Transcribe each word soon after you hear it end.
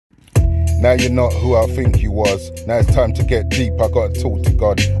Now you're not who I think you was. Now it's time to get deep, I gotta talk to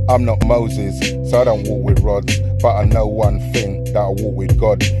God. I'm not Moses, so I don't walk with rods, but I know one thing, that I walk with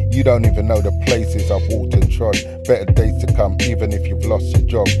God. You don't even know the places I've walked and trod. Better days to come, even if you've lost your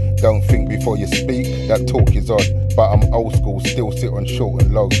job. Don't think before you speak, that talk is odd. But I'm old school, still sit on short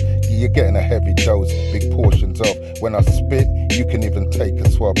and logs. You're getting a heavy dose, big portions of. When I spit, you can even take a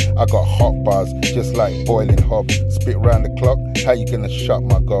swab. I got hot bars, just like boiling hob. Spit round the clock, how you gonna shut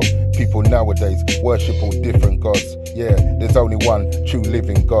my gob? People nowadays worship all different gods. Yeah, there's only one true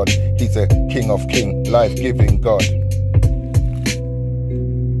living God. He's a king of king, life-giving God.